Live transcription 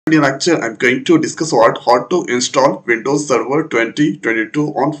In lecture, I'm going to discuss how to install Windows Server 2022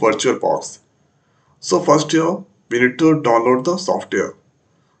 on VirtualBox. So first here, we need to download the software.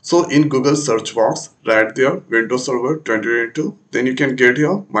 So in Google search box, write there Windows Server 2022. Then you can get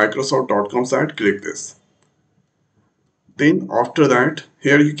here Microsoft.com site, click this. Then after that,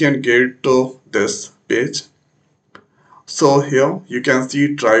 here you can get to this page. So here you can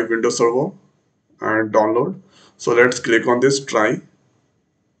see try Windows Server and download. So let's click on this try.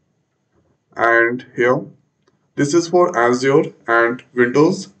 And here this is for Azure and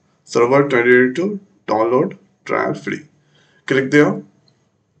Windows Server 2022 download trial free. Click there.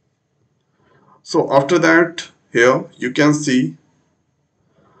 So after that, here you can see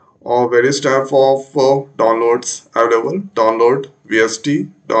various type of downloads available. Download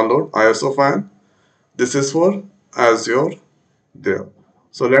VST, download ISO file. This is for Azure there.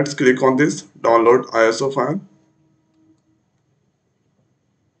 So let's click on this download ISO file.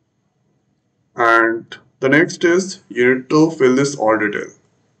 And the next is you need to fill this all detail.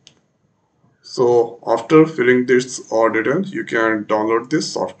 So after filling this all detail, you can download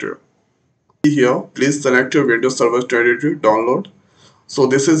this software. Here, please select your Windows Server 2022 download. So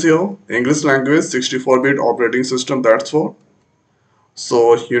this is here English language 64-bit operating system, that's for.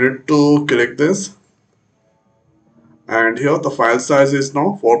 So you need to click this. And here the file size is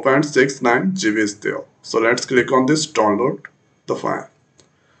now 4.69 GB is there. So let's click on this download the file.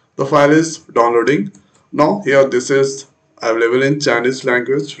 The file is downloading. Now here this is available in Chinese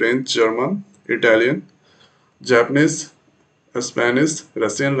language, French, German, Italian, Japanese, Spanish,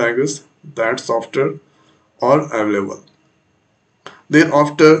 Russian language. That software are available. Then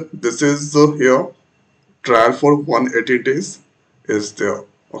after this is here trial for 180 days is there.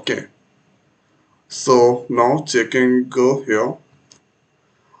 Okay. So now checking here.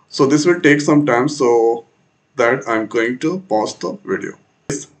 So this will take some time, so that I'm going to pause the video.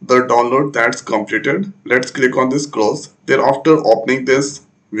 The download that's completed. Let's click on this close. Thereafter opening this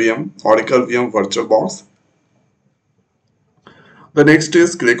VM, Oracle VM VirtualBox. The next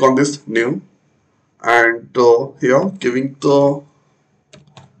is click on this new and here giving the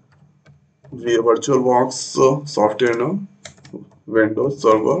VirtualBox software name Windows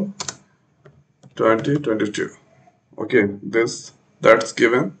Server 2022. Okay, that's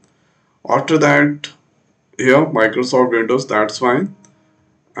given. After that, here Microsoft Windows, that's fine.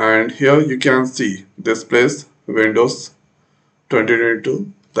 And here you can see displays Windows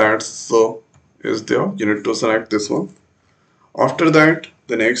 2022, that's is there. You need to select this one. After that,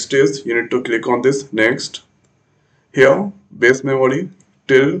 the next is you need to click on this next. Here base memory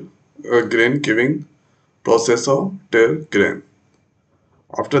till green, giving processor till green.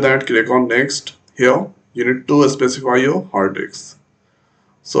 After that, click on next. Here you need to specify your hard disk.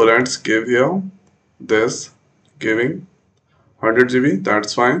 So let's give here this giving 100 GB,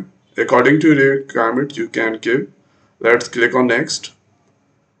 that's fine. According to your requirement you can give. Let's click on next.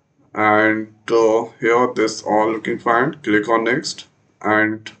 And here this all looking fine. Click on next.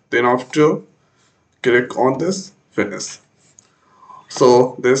 And then after click on this finish.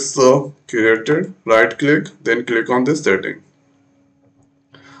 So this created, right click, then click on this setting.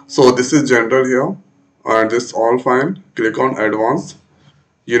 So this is general here and this all fine. Click on advanced.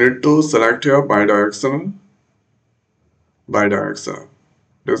 You need to select here bidirectional.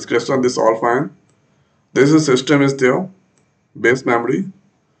 Description, this all fine. This is system is there. Base memory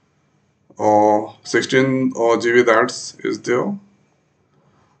 16 GB, that's is there.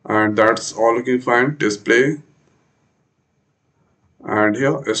 And that's all looking fine. Display and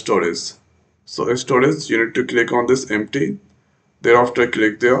here storage. So storage, you need to click on this empty. Thereafter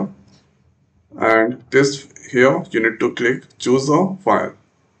click there. And this here you need to click choose a file.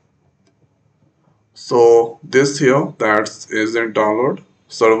 So this here that's is in download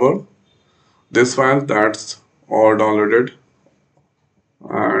server. This file that's all downloaded.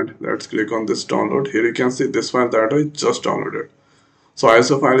 And let's click on this download. Here you can see this file that I just downloaded. So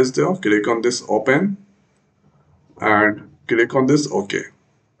ISO file is there. Click on this open and click on this OK.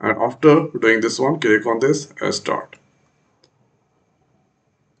 And after doing this one, click on this start.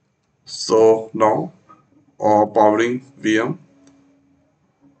 So now powering VM.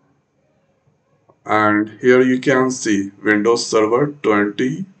 And here you can see Windows Server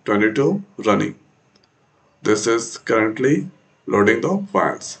 2022 running. This is currently loading the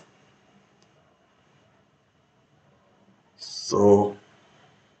files. So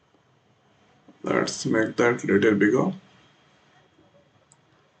let's make that little bigger.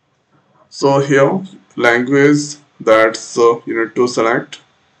 So here language, that's you need to select,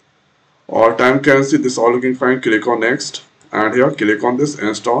 or time currency, this all looking fine. Click on next and here click on this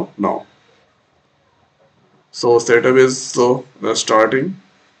install now. So setup is starting.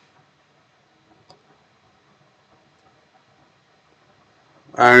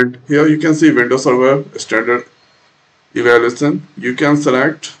 And here you can see Windows Server standard evaluation. You can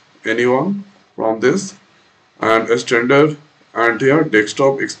select anyone from this and a standard and here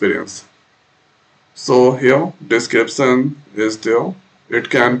desktop experience. So here description is there. It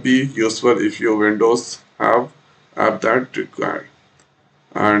can be useful if your Windows have app that required.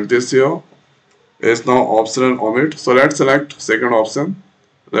 And this here is now optional omit. So let's select second option.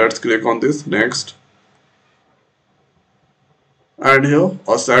 Let's click on this next. And here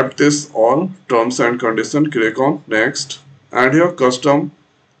accept this all terms and condition. Click on next. And here custom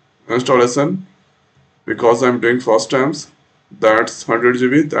installation because I'm doing first times. That's 100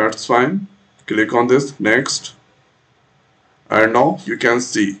 GB. That's fine. Click on this next. And now you can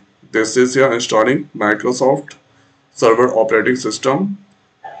see this is here installing Microsoft Server operating system,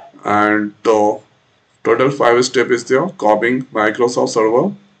 and the total 5 step is there copying Microsoft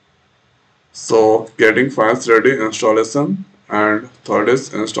Server, so getting files ready, installation, and third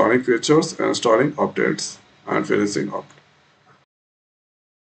is installing features, installing updates, and finishing up.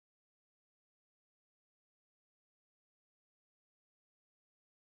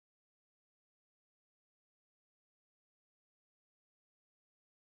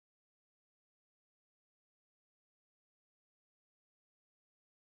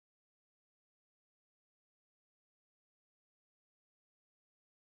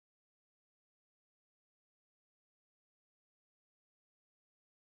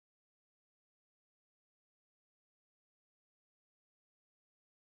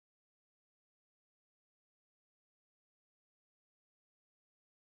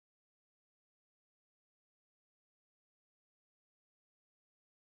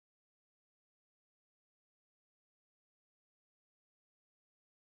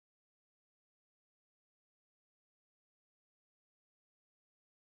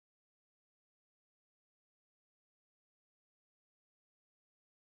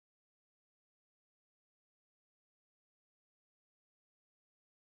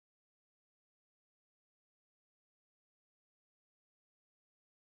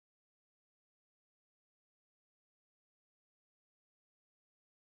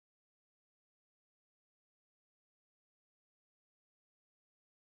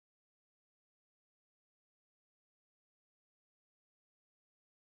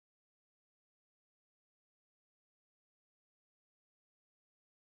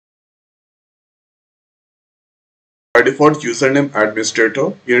 By default username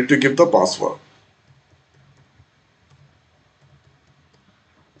administrator, you need to give the password,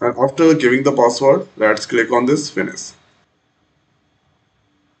 and after giving the password, let's click on this finish.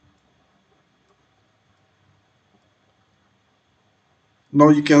 Now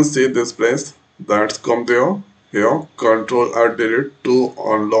you can see this place that's come there. Here control or delete to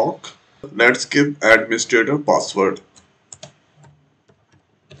unlock. Let's give administrator password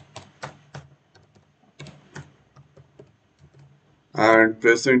and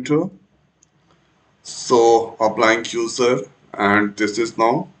press enter. So applying user, and this is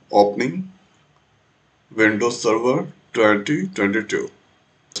now opening Windows Server 2022.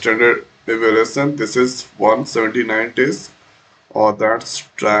 Standard evaluation, this is 179 days, or that's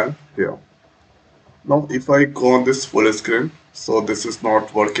trial here. Now if I go on this full screen, so this is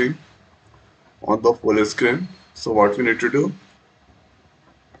not working on the full screen. So what we need to do?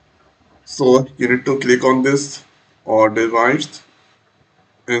 So you need to click on this or device,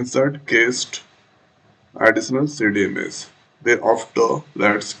 insert cached additional CD image. Thereafter,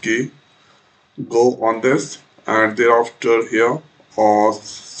 let's key go on this, and thereafter here or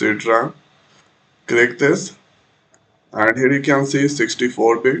seed RAM, click this, and here you can see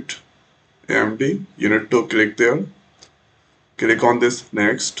 64-bit AMD. You need to click there, click on this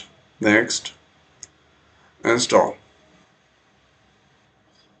next, next, install.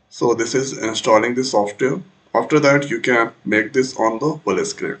 So this is installing the software. After that you can make this on the full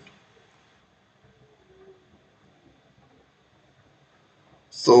screen.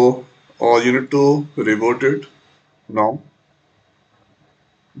 So you need to reboot it now,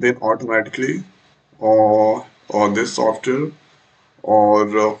 then automatically on this software or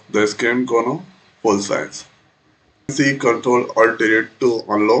the screen gonna full size. See Control Alt Delete to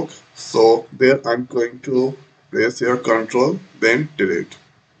unlock. So there I'm going to press here Control then Delete.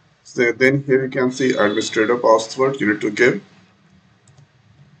 So then here you can see administrator password you need to give.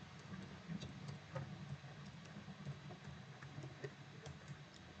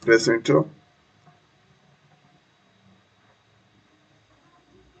 Press enter.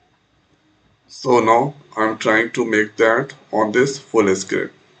 So now I'm trying to make that on this full screen.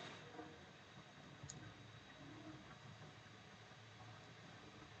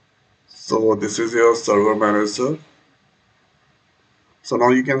 So this is your server manager. So now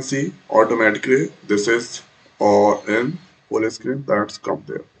you can see automatically this is in full screen that's come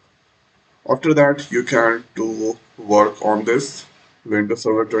there. After that, you can do work on this Windows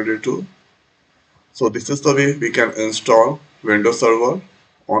Server 22. So this is the way we can install Windows Server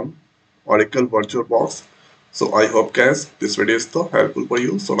on Oracle VirtualBox. So I hope guys this video is so helpful for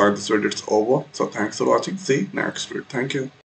you. So now this video is over. So thanks for watching. See you next video. Thank you.